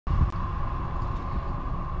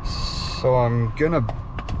So I'm gonna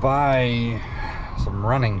buy some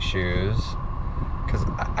running shoes because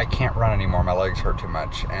I can't run anymore. My legs hurt too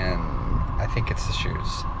much, and I think it's the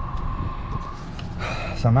shoes.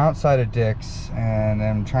 So I'm outside of Dick's and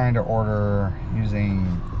I'm trying to order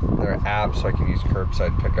using their app so I can use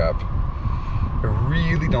curbside pickup. I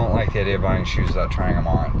really don't like the idea of buying shoes without trying them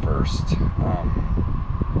on first. I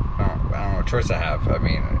don't know what choice I have. I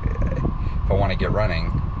mean, if I want to get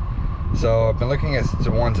running. So I've been looking at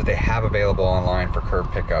the ones that they have available online for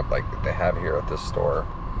curb pickup, like they have here at this store.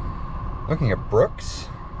 Looking at Brooks.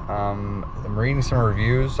 I'm reading some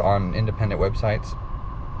reviews on independent websites.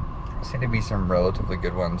 Seem to be some relatively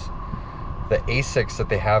good ones. The Asics that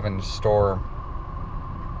they have in store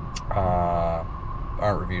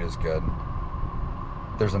aren't reviewed as good.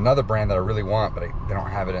 There's another brand that I really want, but they don't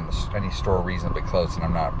have it in any store reasonably close, and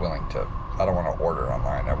I'm not willing to. I don't want to order it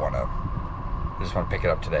online. I just want to pick it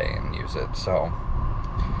up today and use it. So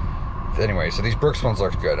anyway, so these Brooks ones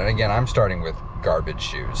look good, and again, I'm starting with garbage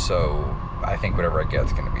shoes, so I think whatever I get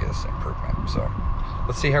is going to be this improvement. So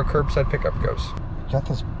let's see how curbside pickup goes. Got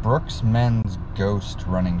this Brooks men's Ghost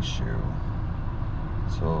running shoe.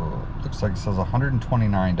 So it looks like it says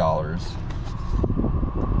 $129,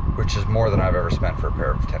 which is more than I've ever spent for a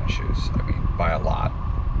pair of tennis shoes. I mean, by a lot.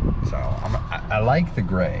 So I like the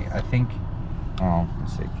gray. I think, oh,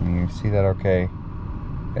 let's see, can you see that okay?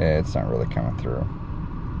 It's not really coming through.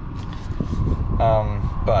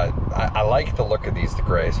 But I like the look of these, the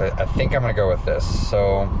gray. So I think I'm gonna go with this.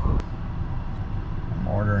 So I'm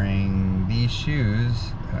ordering these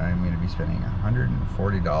shoes, and I'm gonna be spending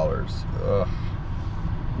 $140. Ugh.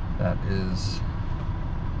 That is,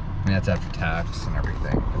 I mean, that's after tax and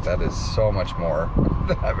everything, but that is so much more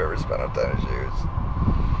than I've ever spent on tennis shoes.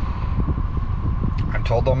 I'm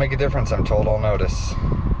told they'll make a difference. I'm told I'll notice.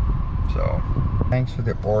 So, thanks for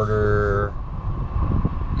the order.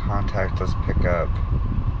 Contactless pickup.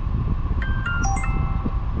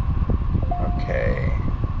 Okay.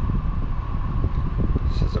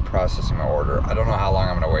 This is a processing my order. I don't know how long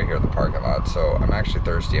I'm gonna wait here in the parking lot, so I'm actually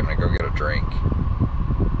thirsty. I'm gonna go get a drink.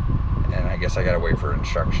 And I guess I gotta wait for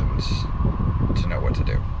instructions to know what to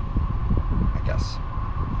do, I guess.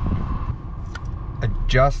 I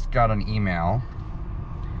just got an email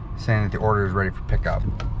saying that the order is ready for pickup.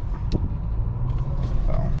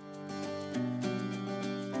 So.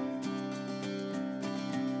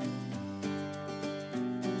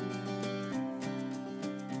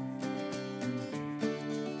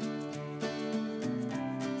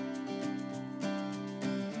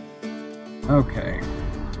 Okay.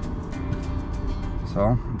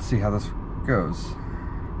 So, let's see how this goes.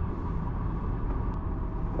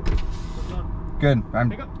 Good.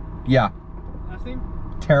 Yeah. Last name?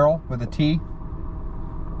 Terrell with a T.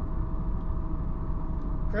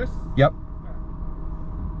 Chris? Yep.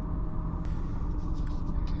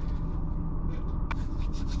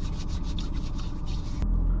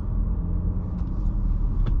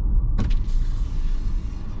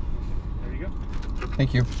 There you go.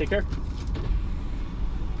 Thank you. Take care.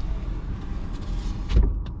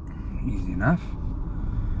 Easy enough.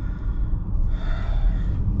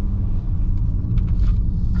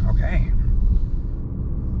 Okay.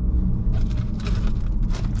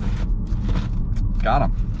 Got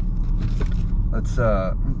him. Let's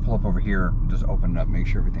pull up over here, just open it up, make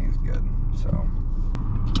sure everything is good. So,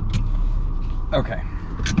 okay.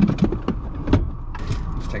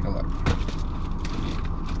 Let's take a look.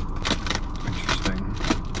 Interesting.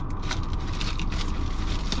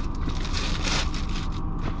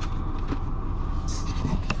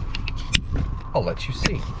 I'll let you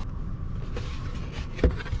see.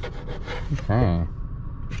 Okay.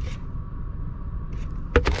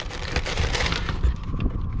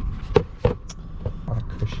 A lot of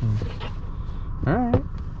cushion. Alright.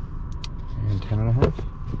 And 10.5.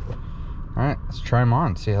 Alright, let's try them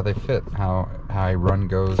on, see how they fit, how a run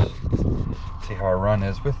goes, see how a run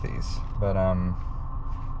is with these. But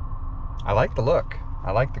I like the look.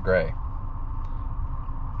 I like the gray.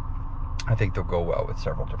 I think they'll go well with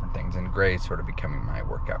several different things, and gray is sort of becoming my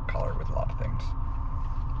workout color with a lot of things.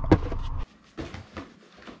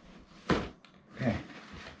 Okay.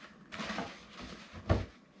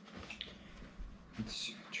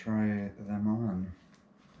 Let's try them on.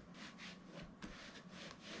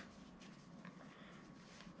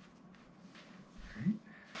 Right.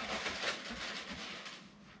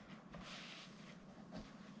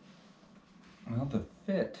 Well, the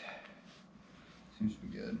fit seems to be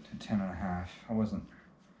good. 10.5. I wasn't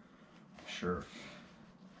sure if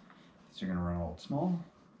these are gonna run a little small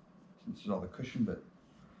since there's all the cushion, but it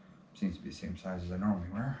seems to be the same size as I normally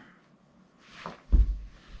wear.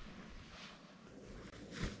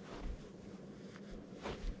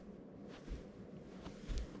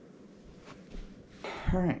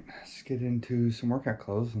 All right, let's get into some workout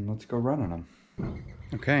clothes and let's go run in them.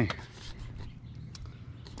 Okay.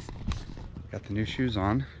 Got the new shoes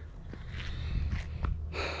on.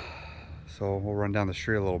 So we'll run down the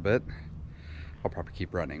street a little bit. I'll probably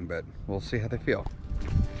keep running, but we'll see how they feel.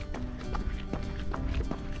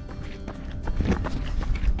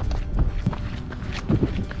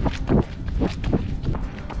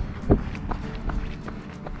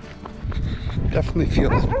 Definitely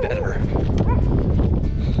feels better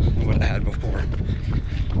than what I had before.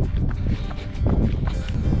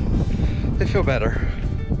 They feel better,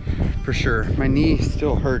 for sure. My knee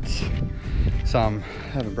still hurts some.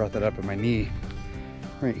 I haven't brought that up, but my knee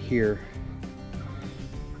right here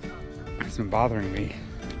has been bothering me.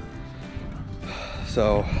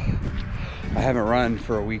 So I haven't run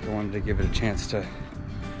for a week. I wanted to give it a chance to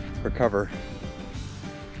recover.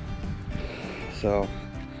 So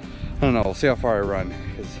I don't know, we'll see how far I run,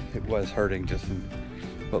 because it was hurting just in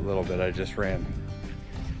what little bit I just ran.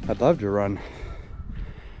 I'd love to run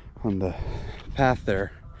on the path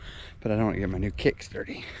there, but I don't want to get my new kicks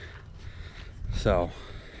dirty. So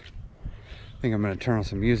I think I'm going to turn on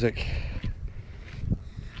some music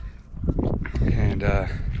and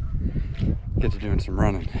get to doing some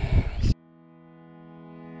running.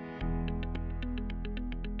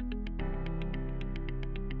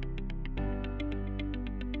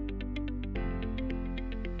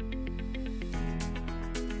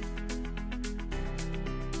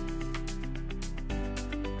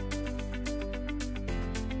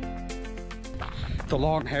 The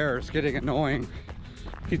long hair is getting annoying.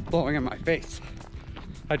 He's blowing in my face.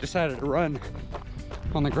 I decided to run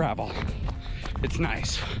on the gravel. It's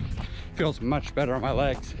nice. Feels much better on my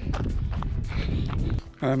legs.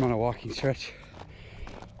 I'm on a walking stretch.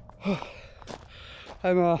 Yeah,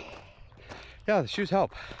 the shoes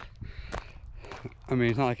help. I mean,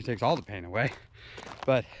 it's not like it takes all the pain away,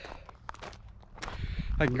 but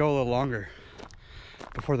I can go a little longer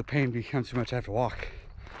before the pain becomes too much I have to walk.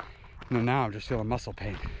 And now I'm just feeling muscle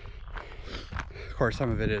pain. Of course,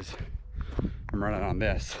 some of it is I'm running on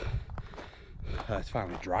this. It's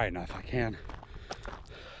finally dry enough I can.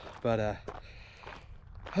 But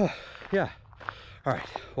yeah. All right,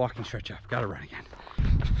 walking stretch up. Gotta run again.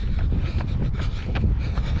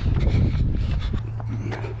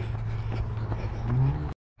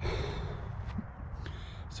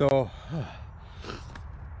 So I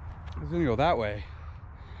was gonna go that way,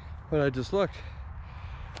 but I just looked.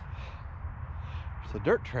 It's a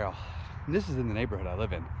dirt trail. And this is in the neighborhood I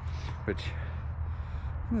live in, which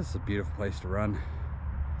this is a beautiful place to run.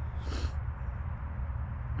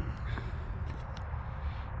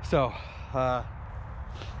 So,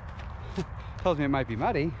 tells me it might be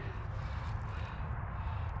muddy.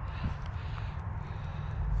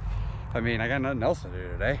 I mean, I got nothing else to do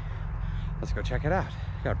today. Let's go check it out.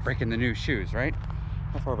 Got to break in the new shoes, right?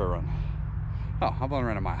 How far have I run? Oh, I've only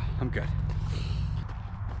run a mile. I'm good.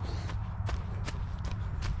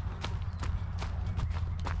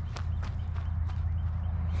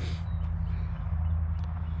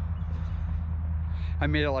 I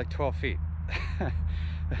made it like 12 feet.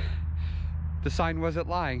 The sign wasn't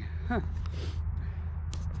lying. Huh.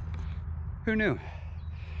 Who knew?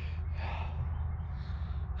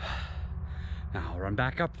 Now I'll run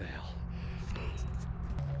back up the hill.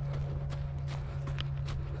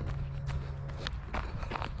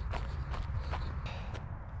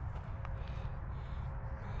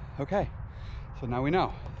 Okay, so now we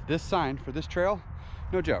know. This sign for this trail,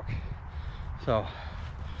 no joke. So,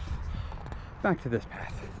 back to this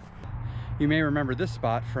path. You may remember this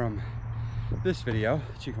spot from this video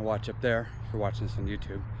that you can watch up there if you're watching this on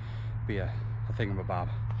YouTube. Be a thingamabob.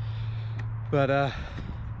 But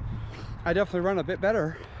I definitely run a bit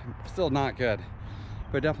better. Still not good,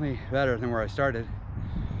 but definitely better than where I started.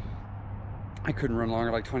 I couldn't run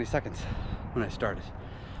longer, like 20 seconds when I started.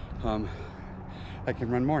 I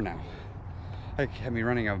can run more now. I mean,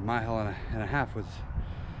 running a mile and a half was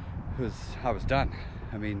I was done.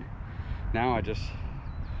 I mean, now I just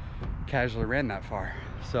casually ran that far,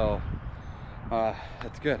 so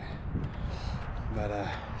that's good. But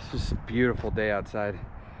it's just a beautiful day outside.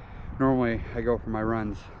 Normally I go for my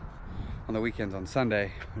runs on the weekends on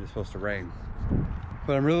Sunday when it's supposed to rain,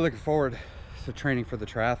 but I'm really looking forward to training for the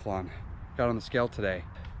triathlon. Got on the scale today,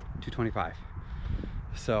 225.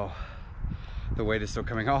 So the weight is still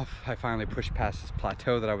coming off. I finally pushed past this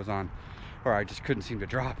plateau that I was on, or I just couldn't seem to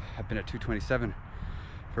drop. I've been at 227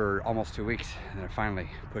 for almost 2 weeks, and then I finally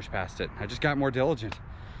pushed past it. I just got more diligent,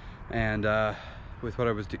 and with what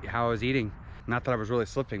how I was eating. Not that I was really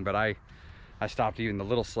slipping, but I stopped even the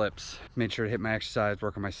little slips. Made sure to hit my exercise,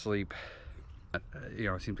 work on my sleep, You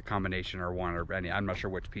know, it seems a combination or one or any, I'm not sure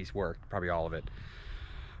which piece worked, probably all of it,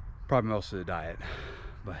 probably most of the diet.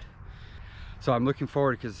 But so I'm looking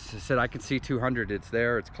forward, because I said I can see 200, it's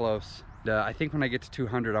there, it's close. I think when I get to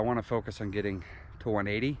 200, I want to focus on getting to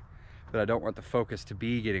 180, but I don't want the focus to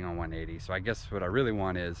be getting on 180. So I guess what I really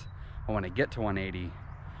want is I want to get to 180,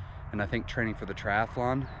 and I think training for the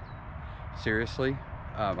triathlon, seriously,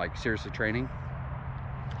 like seriously training,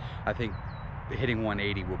 I think hitting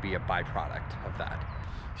 180 will be a byproduct of that.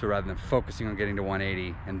 So rather than focusing on getting to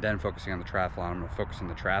 180 and then focusing on the triathlon, I'm going to focus on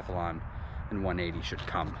the triathlon, and 180 should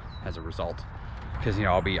come as a result. Because, you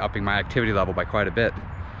know, I'll be upping my activity level by quite a bit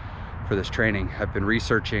for this training. I've been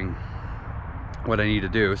researching what I need to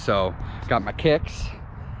do. So got my kicks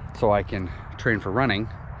so I can train for running,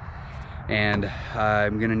 and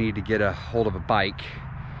I'm gonna need to get a hold of a bike.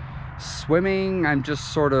 Swimming, I'm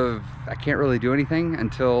just sort of, I can't really do anything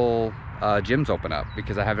until gyms open up,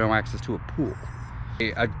 because I have no access to a pool.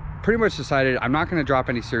 I pretty much decided I'm not gonna drop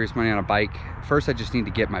any serious money on a bike. First, I just need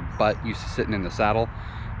to get my butt used to sitting in the saddle.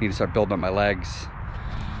 I need to start building up my legs.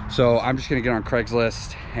 So I'm just gonna get on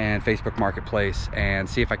Craigslist and Facebook Marketplace and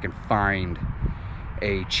see if I can find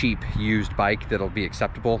a cheap used bike that'll be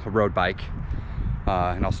acceptable, a road bike.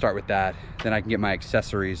 And I'll start with that. Then I can get my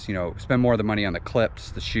accessories, you know, spend more of the money on the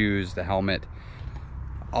clips, the shoes, the helmet.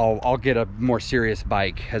 I'll get a more serious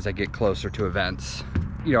bike as I get closer to events.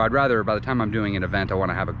 You know, I'd rather, by the time I'm doing an event, I want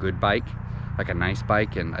to have a good bike, like a nice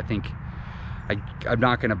bike. And I think I'm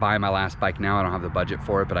not going to buy my last bike now. I don't have the budget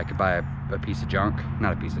for it, but I could buy a piece of junk.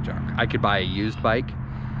 Not a piece of junk. I could buy a used bike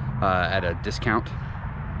at a discount,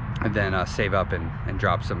 and then save up and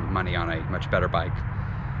drop some money on a much better bike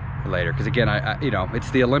later. Because again, you know,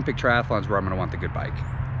 it's the Olympic triathlons where I'm going to want the good bike.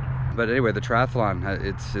 But anyway, the triathlon,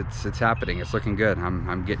 it's happening. It's looking good.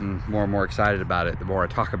 I'm getting more and more excited about it the more I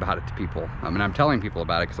talk about it to people. I mean, I'm telling people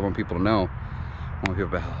about it because I want people to know. I want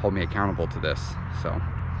people to hold me accountable to this. So,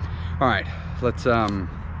 all right, let's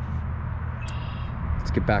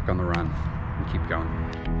get back on the run and keep going.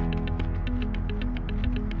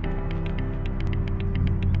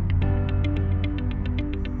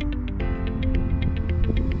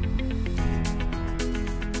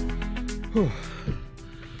 Whew.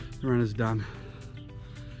 The run is done.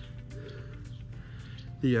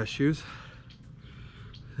 The shoes,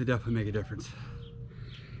 they definitely make a difference.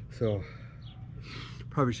 So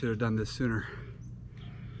probably should have done this sooner.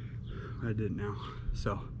 I didn't now.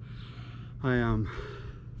 So I'm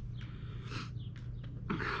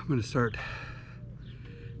gonna start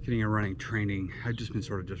getting a running training. I've just been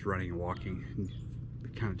sort of just running and walking and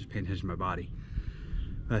kind of just paying attention to my body.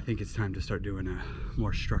 But I think it's time to start doing a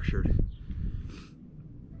more structured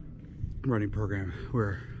running program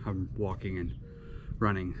where I'm walking and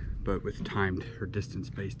running, but with timed or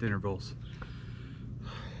distance-based intervals.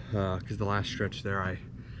 Because the last stretch there, I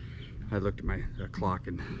looked at my clock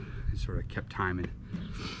and sort of kept time, and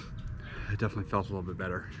it definitely felt a little bit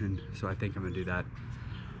better. And so I think I'm gonna do that.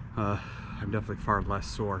 I'm definitely far less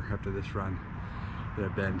sore after this run than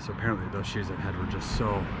I've been. So apparently those shoes I've had were just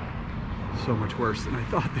so much worse than I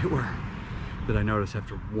thought they were, that I noticed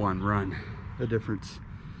after one run a difference.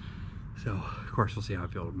 So of course we'll see how I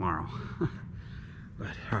feel tomorrow. But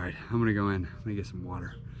all right, I'm gonna go in, I'm gonna get some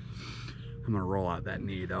water. I'm gonna roll out that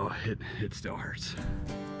knee though, it still hurts.